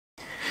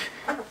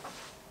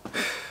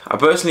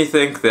personally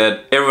think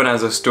that everyone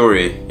has a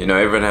story, you know,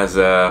 everyone has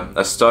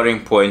a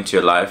starting point to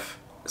your life.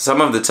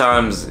 Some of the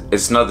times,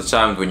 it's not the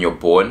times when you're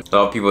born. A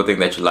lot of people think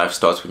that your life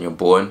starts when you're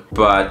born.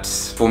 But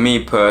for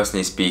me,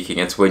 personally speaking,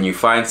 it's when you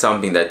find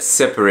something that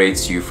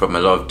separates you from a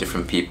lot of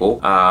different people.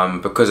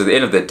 Because at the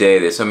end of the day,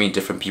 there's so many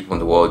different people in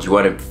the world. You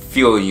want to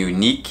feel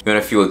unique. You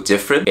want to feel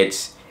different.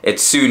 It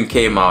soon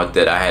came out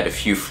that I had a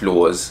few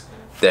flaws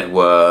that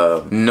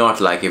were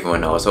not like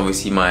everyone else.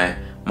 Obviously, my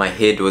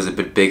head was a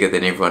bit bigger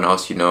than everyone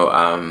else, you know.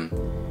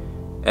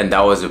 And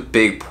that was a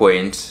big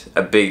point,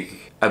 a big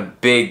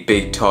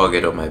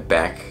target on my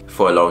back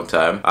for a long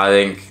time. I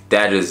think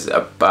that is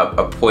a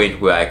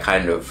point where I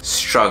kind of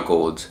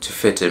struggled to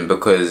fit in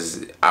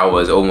because I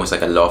was almost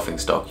like a laughing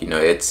stock, you know.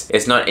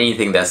 It's not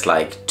anything that's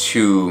like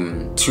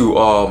too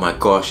oh my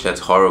gosh,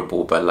 that's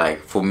horrible, but like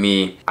for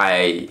me,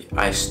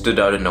 I stood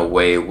out in a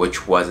way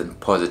which wasn't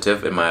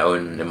positive in my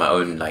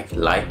own like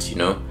light, you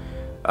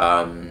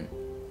know.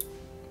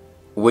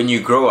 When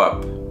you grow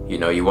up, you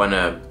know, you want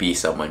to be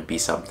someone, be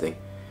something.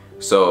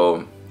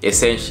 So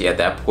essentially at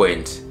that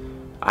point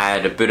I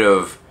had a bit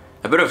of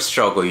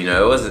struggle, you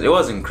know. It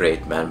wasn't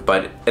great, man,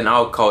 but in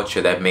our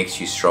culture that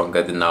makes you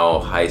stronger than our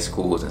high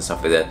schools and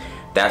stuff like that.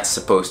 That's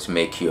supposed to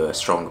make you a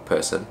stronger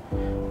person.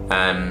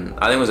 And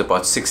I think it was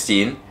about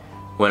 16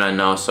 when I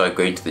now started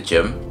going to the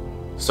gym,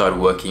 started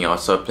working out,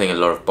 started playing a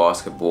lot of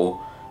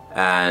basketball,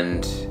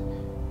 and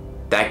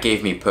that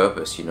gave me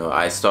purpose, you know.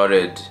 I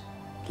started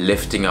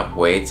lifting up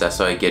weights, I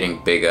started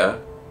getting bigger,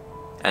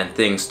 and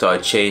things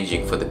started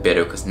changing for the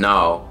better because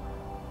now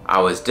I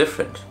was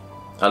different.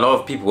 A lot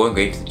of people weren't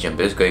going to the gym,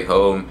 they're just going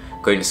home,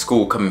 going to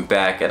school, coming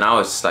back, and I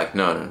was just like,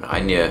 no, I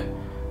need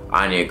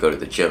to go to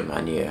the gym.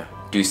 I need to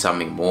do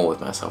something more with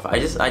myself. I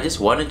just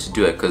wanted to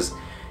do it because,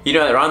 you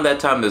know, around that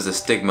time there's a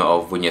stigma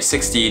of when you're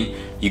 16,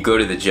 you go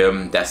to the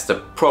gym. That's the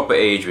proper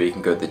age where you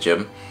can go to the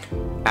gym.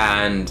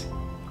 And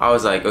I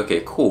was like,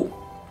 okay, cool.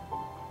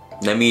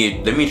 Let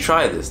me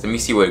try this. Let me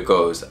see where it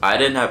goes. I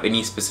didn't have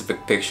any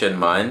specific picture in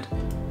mind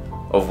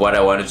of what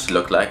I wanted to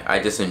look like. I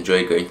just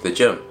enjoyed going to the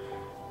gym.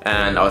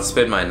 And I would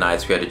spend my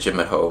nights, we had a gym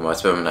at home, I would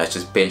spend my nights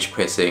just bench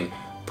pressing,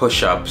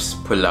 push-ups,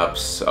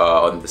 pull-ups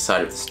on the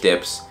side of the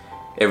steps.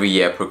 Every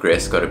year I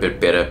progressed, got a bit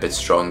better, a bit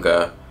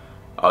stronger.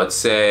 I would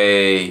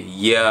say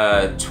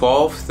year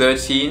 12,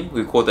 13,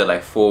 we called that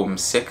like form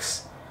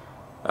 6.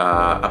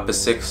 Upper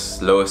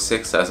 6, lower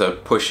 6, I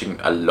started pushing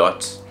a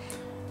lot.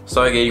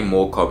 Started getting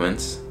more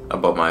comments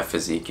about my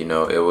physique, you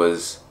know. It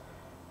was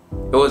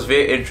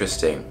very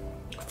interesting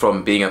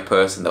from being a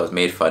person that was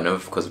made fun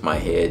of because of my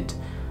head,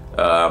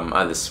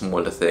 other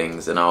smaller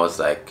things, and I was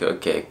like,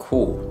 okay,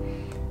 cool,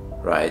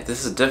 right,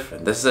 this is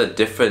different. This is a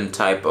different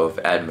type of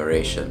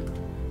admiration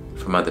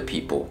from other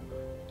people.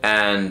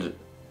 And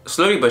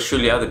slowly but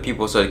surely other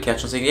people started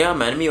catching on, saying, yeah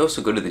man, let me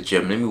also go to the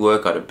gym, let me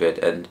work out a bit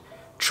and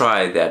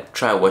try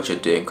what you're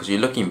doing because you're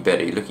looking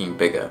better, you're looking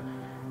bigger.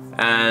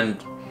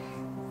 And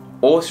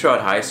all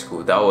throughout high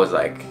school, that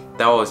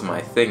was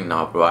my thing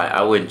now, bro.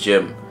 I went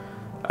gym,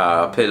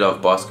 played a lot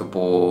of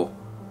basketball,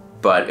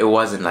 but it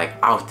wasn't like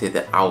out there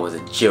that I was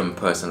a gym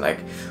person, like,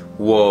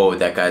 whoa,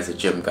 that guy's a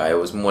gym guy. It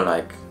was more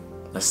like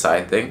a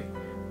side thing,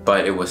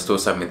 but it was still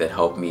something that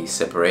helped me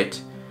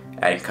separate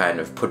and kind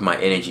of put my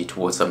energy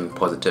towards something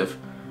positive.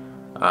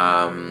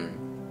 I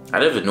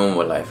lived a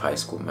normal life high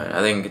school, man.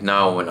 I think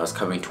now when I was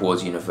coming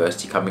towards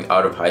university, coming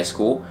out of high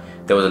school,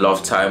 there was a lot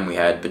of time we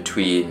had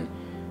between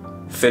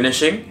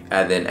finishing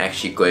and then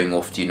actually going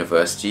off to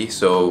university.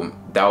 So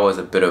that was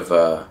a bit of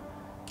a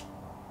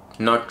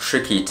not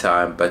tricky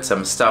time, but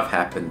some stuff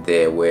happened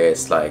there where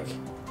it's like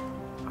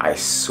I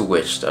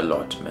switched a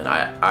lot, man.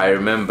 I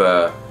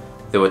remember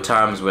there were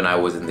times when I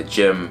was in the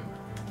gym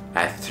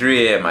at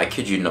 3 AM, I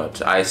kid you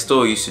not. I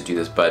still used to do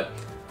this, but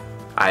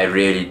I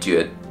rarely do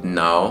it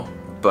now.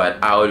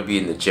 But I would be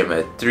in the gym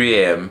at 3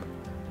 AM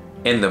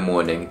in the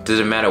morning.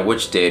 Doesn't matter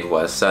which day it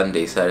was,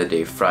 Sunday,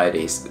 Saturday,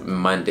 Friday,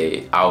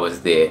 Monday, I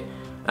was there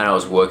and I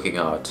was working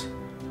out.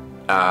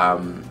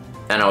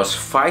 And I was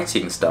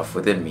fighting stuff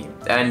within me.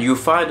 And you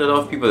find a lot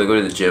of people that go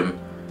to the gym,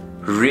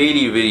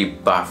 really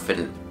buff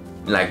and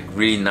like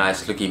really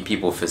nice looking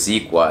people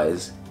physique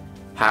wise,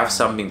 have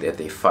something that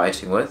they're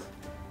fighting with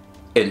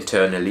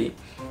internally.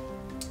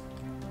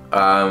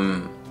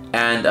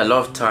 And a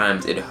lot of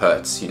times it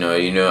hurts, you know,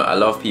 a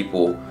lot of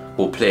people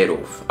will play it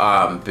off.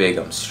 I'm big,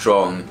 I'm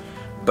strong.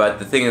 But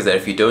the thing is that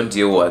if you don't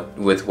deal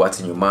with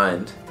what's in your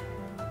mind,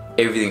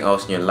 everything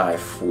else in your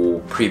life will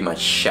pretty much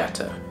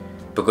shatter.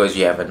 Because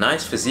you have a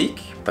nice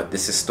physique, but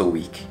this is still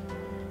weak.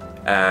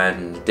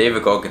 And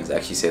David Goggins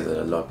actually says it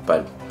a lot,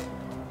 but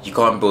you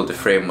can't build a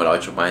frame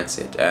without your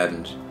mindset.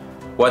 And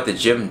what the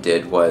gym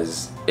did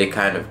was it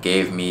kind of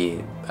gave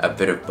me a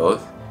bit of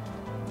both.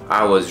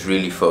 I was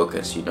really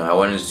focused, you know. I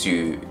wanted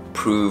to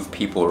prove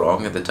people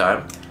wrong at the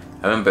time.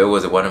 I remember it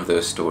was one of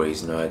those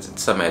stories, you know,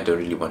 it's something I don't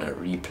really want to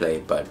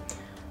replay, but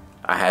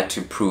I had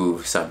to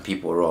prove some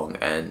people wrong,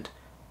 and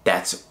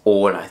that's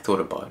all I thought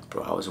about,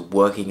 bro. I was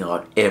working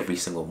out every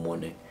single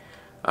morning.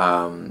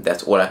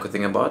 That's all I could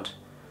think about.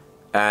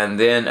 And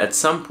then at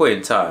some point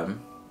in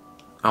time,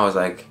 I was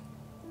like,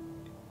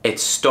 it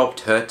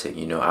stopped hurting,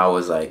 you know. I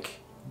was like,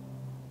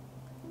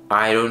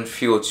 I don't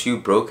feel too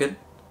broken.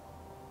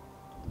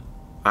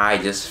 I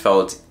just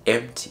felt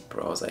empty,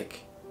 bro. I was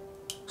like,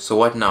 so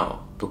what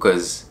now?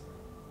 Because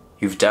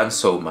you've done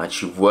so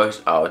much, you've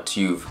worked out,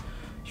 you've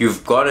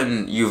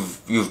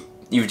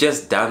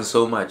just done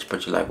so much,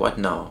 but you're like, what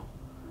now?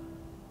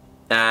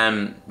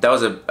 And that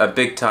was a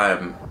big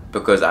time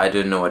because I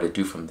didn't know what to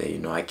do from there, you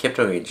know. I kept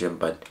on going to gym,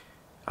 but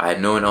I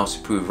had no one else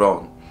to prove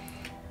wrong.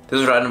 This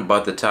was right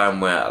about the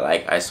time where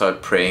like I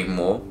started praying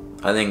more.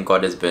 I think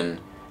God has been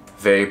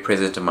very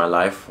present in my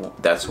life.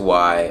 That's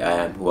why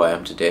I am who I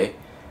am today.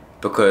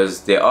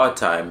 Because there are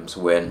times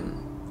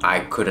when I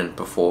couldn't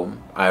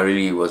perform. I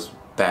really was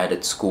bad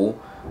at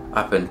school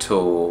up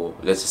until,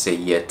 let's just say,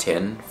 year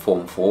 10,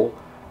 form 4.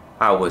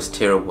 I was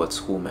terrible at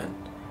school, man.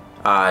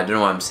 I don't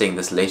know why I'm saying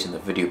this late in the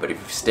video, but if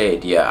you've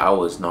stayed, yeah, I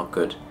was not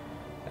good.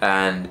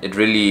 And it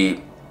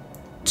really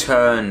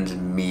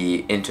turned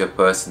me into a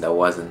person that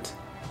wasn't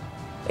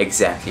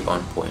exactly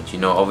on point. You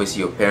know,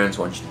 obviously your parents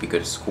want you to be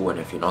good at school, and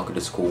if you're not good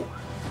at school,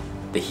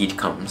 the heat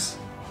comes.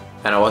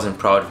 And I wasn't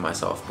proud of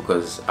myself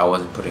because I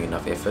wasn't putting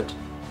enough effort.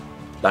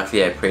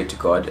 Luckily I prayed to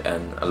God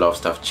and a lot of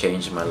stuff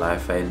changed in my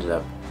life. I ended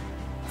up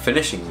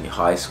finishing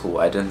high school.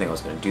 I didn't think I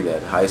was going to do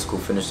that. High school,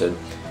 finished it.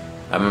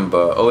 I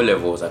remember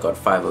O-levels, I got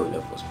 5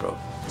 O-levels, bro.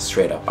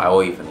 Straight up, I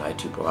won't even lie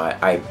to you, bro.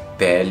 I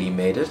barely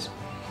made it.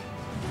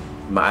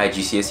 My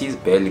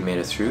GCSEs barely made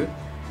it through.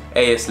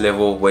 AS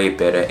level, way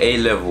better. A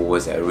level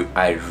was,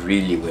 I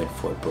really went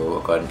for it, bro.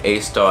 I got an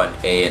A star, an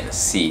A and a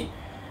C.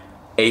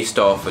 A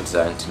star for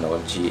design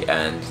technology,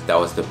 and that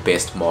was the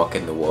best mark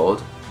in the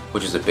world,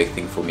 which was a big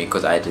thing for me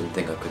because I didn't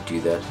think I could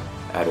do that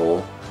at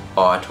all.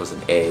 Art was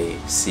an A,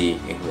 C,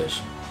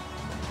 English,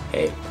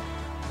 hey.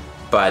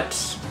 But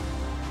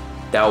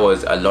that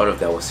was, a lot of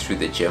that was through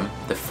the gym,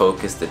 the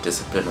focus, the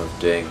discipline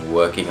of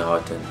working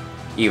out. And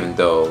even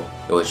though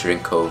it was during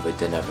COVID,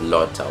 didn't have a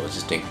lot, I was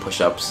just doing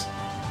push-ups.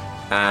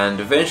 And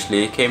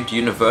eventually it came to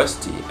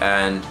university,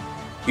 and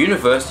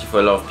university, for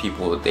a lot of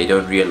people, they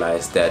don't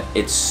realize that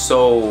it's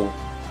so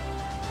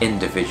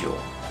individual.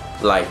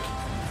 Like,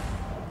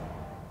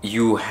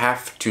 you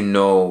have to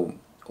know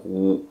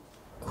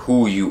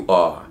who you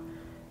are,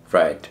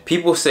 right?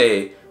 People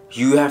say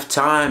you have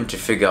time to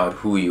figure out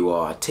who you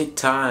are. Take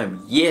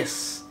time,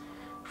 yes,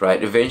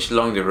 right? Eventually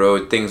along the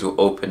road things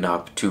will open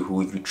up to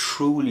who you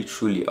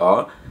truly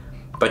are,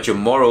 but your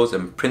morals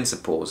and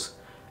principles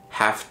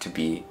have to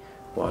be,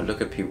 wow,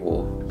 look at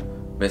people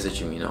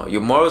messaging me now.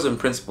 Your morals and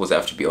principles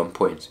have to be on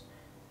point,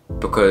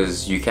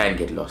 because you can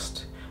get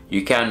lost.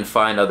 You can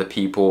find other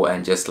people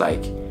and just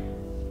like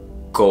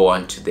go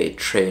onto their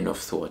train of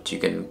thought. You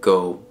can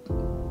go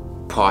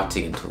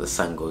partying until the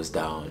sun goes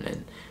down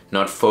and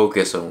not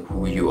focus on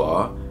who you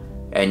are,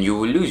 and you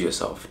will lose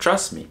yourself.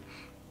 Trust me.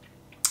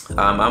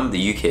 I'm in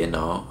the UK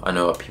now. I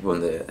know people in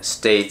the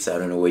States, I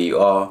don't know where you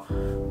are,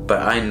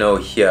 but I know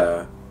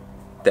here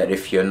that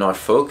if you're not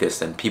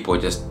focused and people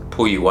just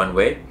pull you one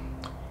way,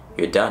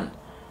 you're done.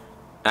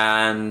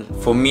 And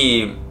for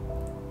me,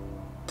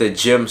 the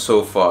gym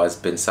so far has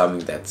been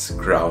something that's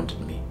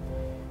grounded me.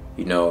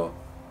 You know,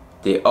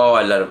 there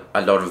are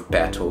a lot of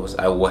battles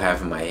I will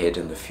have in my head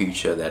in the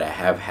future that I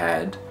have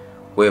had,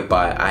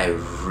 whereby I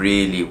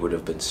really would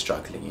have been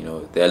struggling. You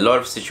know, there are a lot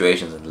of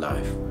situations in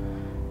life,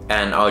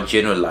 and I'll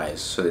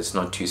generalize so it's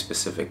not too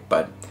specific,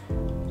 but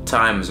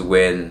times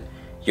when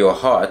your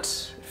heart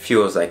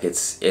feels like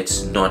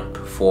it's not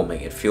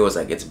performing, it feels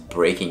like it's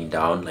breaking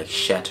down, like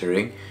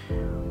shattering.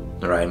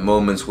 Right,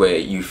 moments where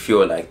you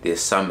feel like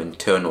there's some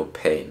internal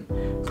pain.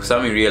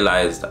 Something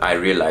I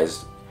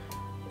realized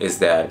is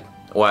that,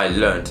 what I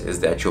learned is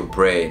that your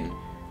brain,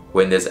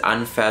 when there's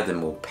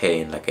unfathomable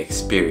pain like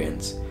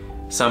experience,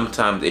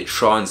 sometimes it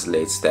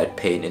translates that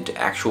pain into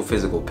actual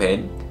physical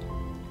pain.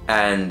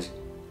 And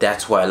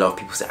that's why a lot of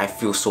people say, I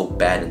feel so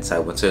bad inside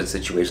when certain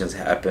situations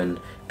happen,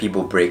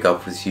 people break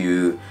up with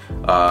you,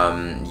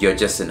 you're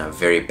just in a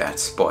very bad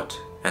spot.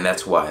 And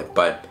that's why.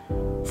 But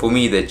for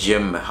me, the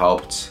gym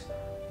helped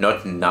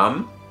not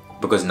numb,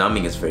 because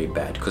numbing is very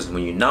bad, because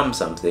when you numb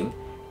something,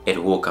 it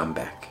will come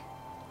back,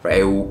 right?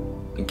 It will,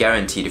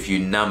 guaranteed, if you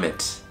numb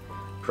it,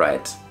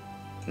 right,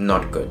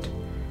 not good.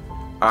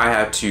 I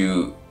had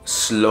to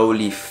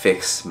slowly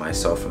fix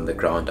myself from the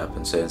ground up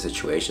in certain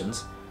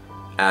situations,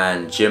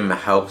 and gym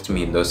helped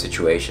me in those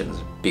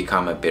situations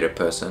become a better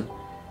person,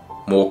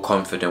 more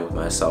confident with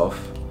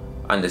myself,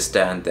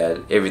 understand that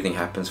everything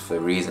happens for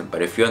a reason.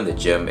 But if you're in the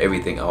gym,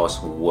 everything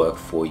else will work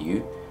for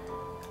you.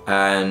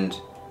 And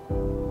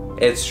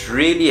it's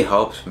really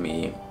helped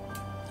me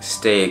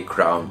stay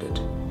grounded.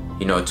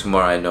 You know,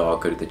 tomorrow I know I'll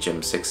go to the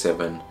gym 6,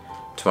 7.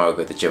 Tomorrow I'll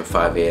go to the gym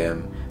 5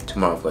 a.m.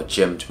 Tomorrow I've got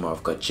gym. Tomorrow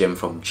I've got gym.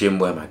 From gym,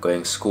 where am I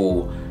going?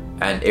 School.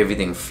 And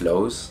everything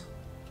flows.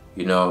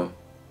 You know,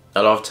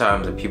 a lot of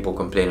times that people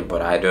complain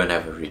about, I don't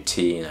have a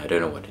routine, I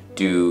don't know what to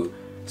do.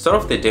 Start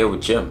off the day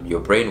with gym. Your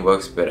brain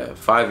works better.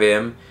 5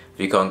 a.m. if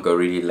you can't go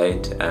really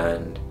late,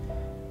 and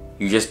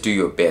you just do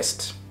your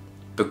best.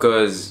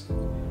 Because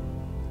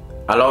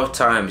a lot of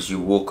times you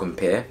will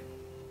compare.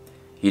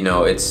 You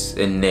know, it's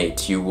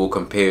innate. You will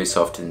compare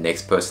yourself to the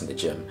next person in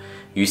the gym.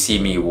 You see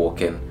me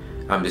walking,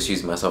 I'm just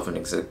using myself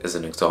as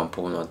an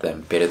example, not that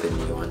I'm better than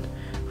anyone,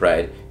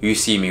 right? You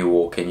see me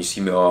walking, you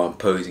see me, oh, I'm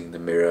posing in the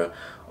mirror,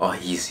 oh,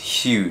 he's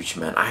huge,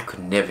 man, I could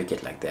never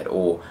get like that.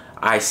 Or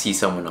I see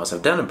someone else,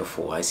 I've done it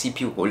before, I see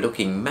people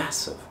looking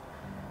massive,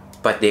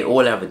 but they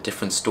all have a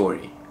different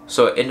story.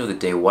 So at the end of the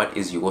day, what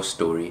is your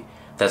story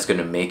that's going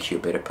to make you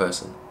a better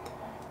person?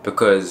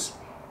 Because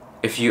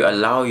if you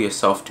allow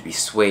yourself to be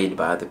swayed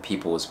by other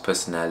people's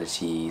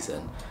personalities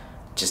and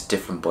just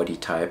different body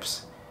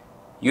types,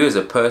 you as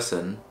a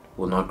person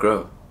will not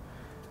grow.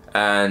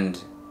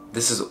 And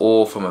this is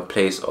all from a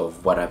place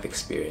of what I've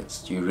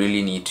experienced. You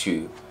really need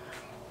to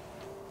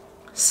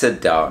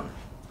sit down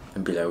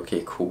and be like,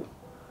 okay, cool.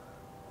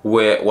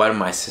 What are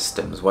my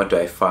systems? What do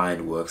I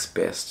find works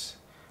best?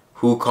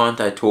 Who can't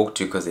I talk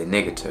to because they're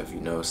negative, you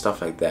know,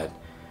 stuff like that.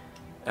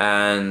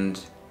 And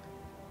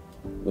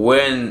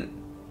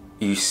when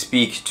you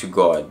speak to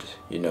God,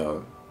 you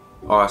know,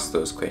 ask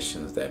those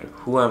questions that,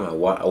 who am I?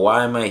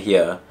 Why am I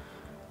here?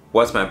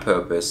 What's my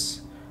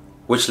purpose?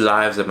 Which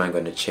lives am I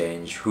going to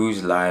change?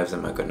 Whose lives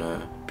am I going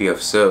to be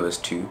of service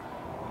to?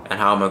 And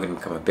how am I going to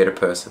become a better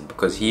person?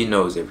 Because He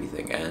knows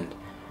everything, and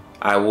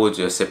I will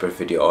do a separate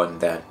video on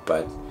that.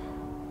 But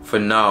for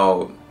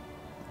now,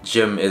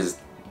 gym is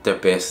the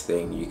best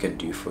thing you can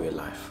do for your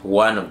life.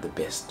 One of the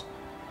best.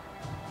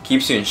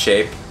 Keeps you in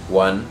shape,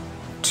 1.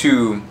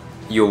 2,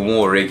 you're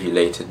more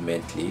regulated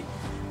mentally.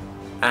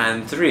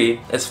 And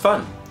 3, it's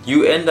fun.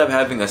 You end up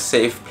having a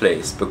safe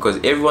place because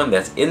everyone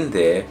that's in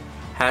there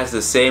has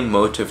the same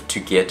motive to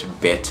get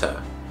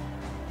better.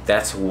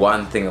 That's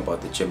one thing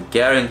about the gym.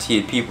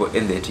 Guaranteed people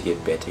in there to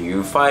get better.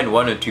 You find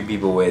 1 or 2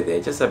 people where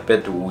they're just a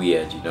bit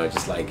weird, you know,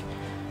 just like,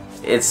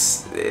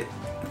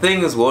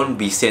 things won't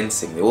be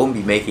sensing, they won't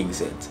be making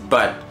sense.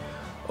 But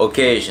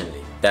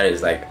occasionally, that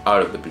is like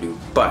out of the blue.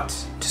 But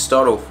to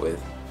start off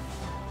with,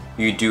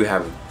 you do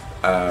have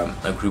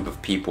a group of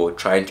people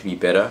trying to be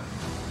better,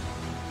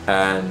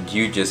 and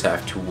you just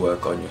have to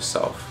work on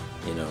yourself.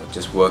 You know,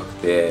 just work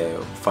there,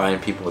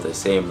 find people with the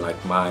same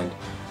like mind,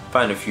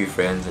 find a few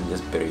friends and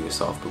just better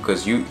yourself,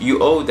 because you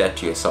owe that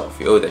to yourself,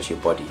 you owe that to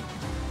your body.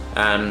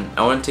 And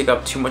I won't take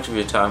up too much of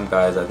your time,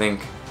 guys. I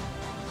think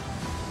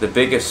the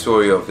biggest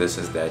story of this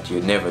is that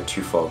you're never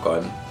too far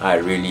gone. I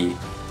really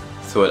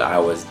thought I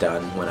was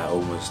done when I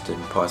almost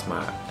didn't pass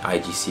my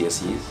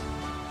IGCSEs.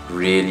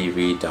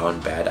 Really down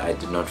bad. I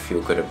did not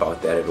feel good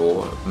about that at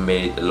all.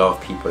 Made a lot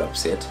of people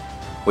upset,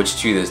 which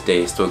to this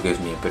day still gives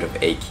me a bit of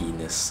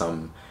achiness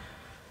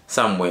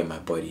somewhere in my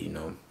body, you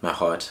know, my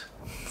heart,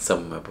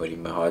 somewhere in my body,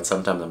 my heart.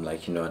 Sometimes I'm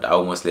like, you know, I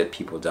almost let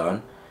people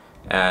down,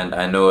 and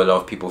I know a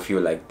lot of people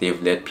feel like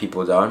they've let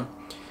people down.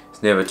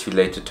 It's never too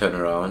late to turn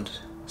around,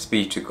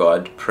 speak to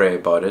God, pray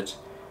about it,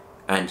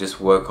 and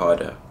just work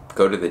harder.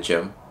 Go to the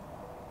gym,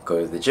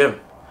 go to the gym,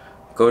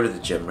 go to the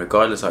gym,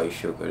 regardless how you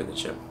feel. Go to the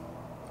gym.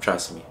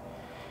 Trust me,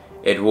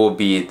 it will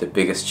be the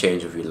biggest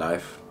change of your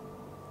life.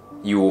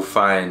 You will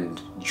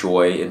find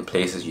joy in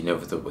places you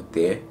never thought were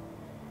there.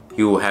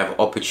 You will have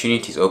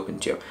opportunities open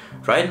to you.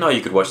 Right now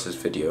you could watch this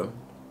video.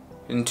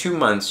 In 2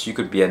 months you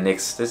could be a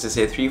next, let's just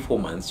say 3-4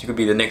 months, you could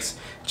be the next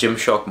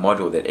Gymshark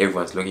model that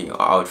everyone's looking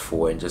out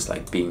for, and just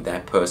like being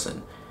that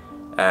person.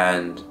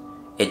 And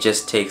it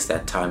just takes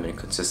that time and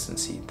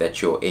consistency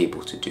that you're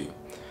able to do.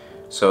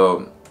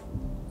 So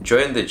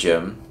join the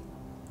gym.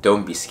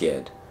 Don't be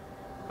scared.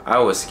 I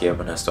was scared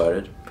when I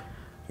started.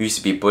 Used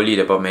to be bullied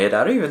about my head.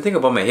 I don't even think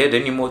about my head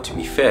anymore, to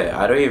be fair.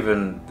 I don't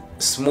even,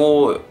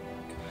 small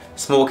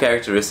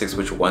characteristics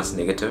which were once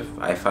negative,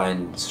 I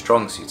find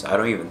strong suits. I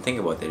don't even think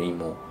about that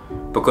anymore,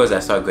 because I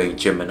started going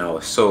gym, and I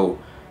was so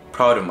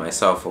proud of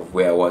myself of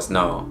where I was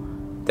now,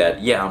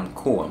 that yeah, I'm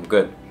cool, I'm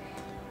good.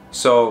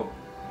 So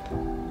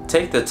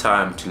take the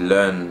time to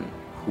learn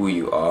who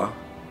you are,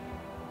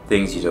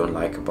 things you don't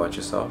like about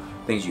yourself,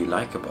 things you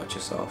like about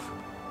yourself.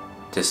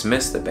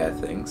 Dismiss the bad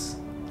things,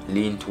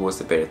 lean towards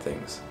the better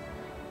things.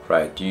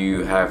 Right,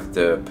 you have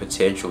the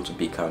potential to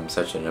become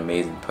such an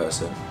amazing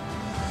person.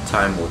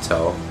 Time will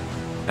tell,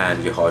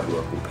 and your hard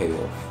work will pay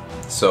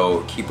off.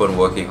 So keep on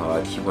working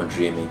hard, keep on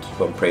dreaming, keep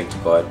on praying to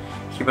God,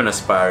 keep on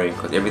aspiring,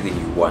 because everything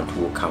you want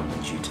will come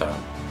in due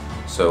time.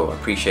 So I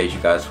appreciate you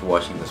guys for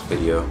watching this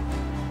video.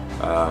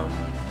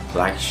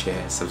 Like,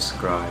 share,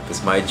 subscribe.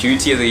 It's my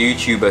duty as a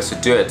YouTuber,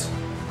 so do it.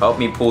 Help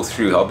me pull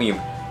through, help me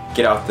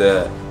get out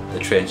the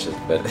trenches.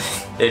 But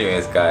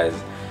anyways, guys,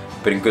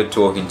 been good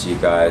talking to you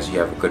guys. You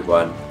have a good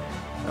one.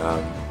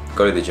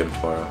 Go to the gym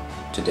tomorrow,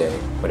 today,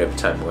 whatever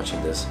time you're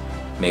watching this.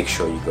 Make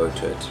sure you go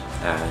to it.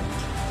 And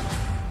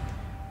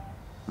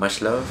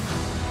much love.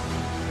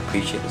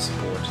 Appreciate the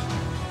support.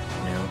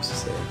 And I also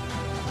say,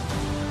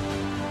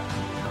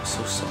 I was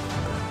so soft,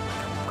 but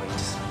I'm going to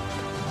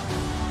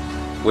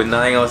sleep. With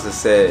nothing else to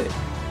say,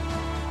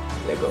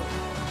 let go.